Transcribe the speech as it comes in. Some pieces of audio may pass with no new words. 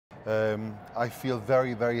I feel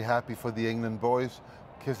very, very happy for the England boys,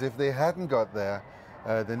 because if they hadn't got there,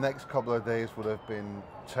 the next couple of days would have been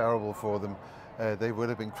terrible for them. They would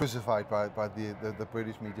have been crucified by the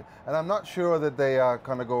British media. And I'm not sure that they are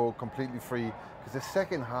going to go completely free, because the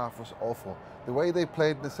second half was awful. The way they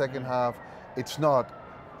played in the second half, it's not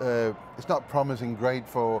promising great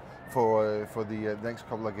for the next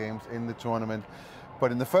couple of games in the tournament.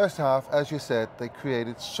 But in the first half, as you said, they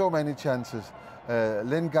created so many chances.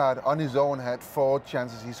 Lingard on his own had 4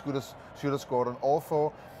 chances. He should have scored on all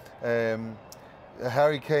 4.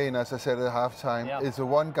 Harry Kane, as I said at halftime, is the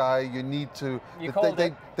one guy you need to.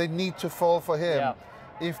 They need to fall for him. Yeah.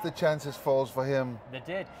 If the chances falls for him, they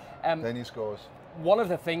did. Then he scores. One of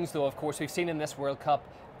the things, though, of course, we've seen in this World Cup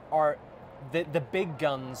are the big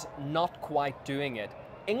guns not quite doing it.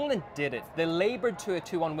 England did it. They laboured to a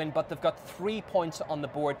 2-1 win, but they've got 3 points on the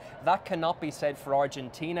board. That cannot be said for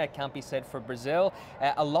Argentina. It can't be said for Brazil.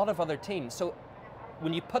 A lot of other teams. So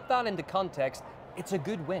when you put that into context, it's a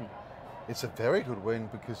good win. It's a very good win,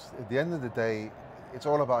 because at the end of the day, it's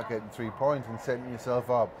all about getting 3 points and setting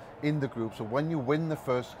yourself up in the group. So when you win the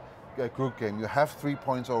first group game, you have 3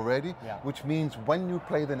 points already, which means when you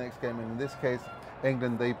play the next game, and in this case,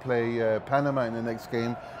 England, they play Panama in the next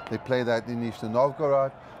game. They play that in Nizhny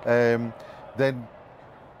Novgorod. Then,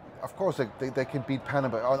 of course, they can beat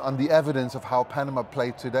Panama. On the evidence of how Panama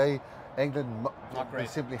played today, England, they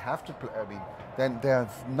simply have to play. I mean, then they're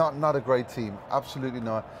not a great team, absolutely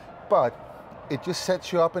not. But it just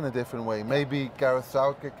sets you up in a different way. Maybe Gareth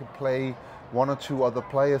Southgate can play 1 or 2 other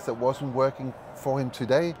players that wasn't working for him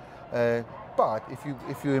today. But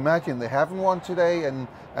if you imagine they haven't won today,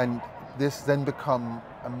 and this then become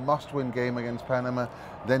a must-win game against Panama,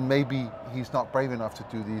 then maybe he's not brave enough to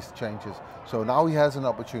do these changes. So now he has an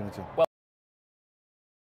opportunity. Well,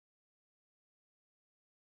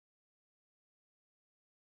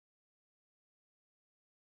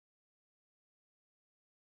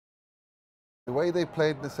 the way they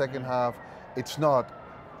played in the second half, it's not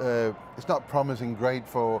promising great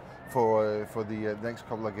for the next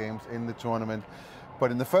couple of games in the tournament. But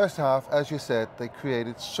in the first half, as you said, they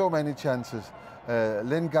created so many chances.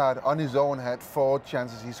 Lingard on his own had 4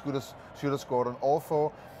 chances. He should have scored on all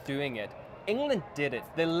 4. Doing it. England did it.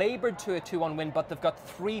 They laboured to a 2-1 win, but they've got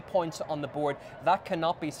 3 points on the board. That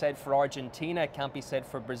cannot be said for Argentina. It can't be said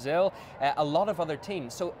for Brazil. A lot of other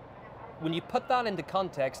teams. So when you put that into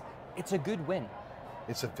context, it's a good win.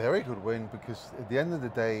 It's a very good win, because at the end of the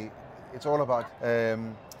day, it's all about.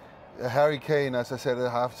 Harry Kane, as I said at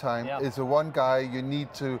halftime, is the one guy you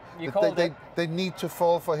need to. They need to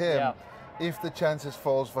fall for him. Yeah. If the chances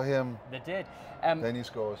falls for him, they did. Then he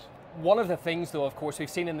scores. One of the things, though, of course, we've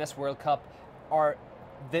seen in this World Cup are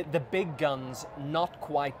the big guns not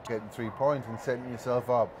quite getting 3 points and setting yourself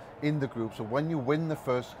up in the group. So when you win the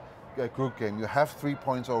first group game, you have 3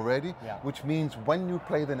 points already, which means when you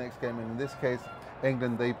play the next game, and in this case,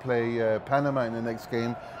 England, they play Panama in the next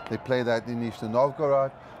game. They play that in Nizhny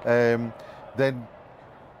Novgorod. Then,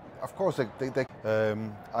 of course,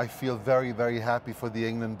 I feel very, very happy for the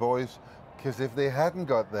England boys, because if they hadn't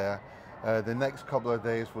got there, the next couple of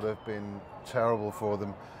days would have been terrible for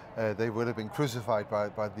them. They would have been crucified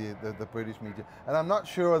by the British media. And I'm not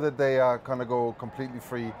sure that they are going to go completely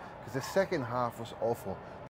free, because the second half was awful.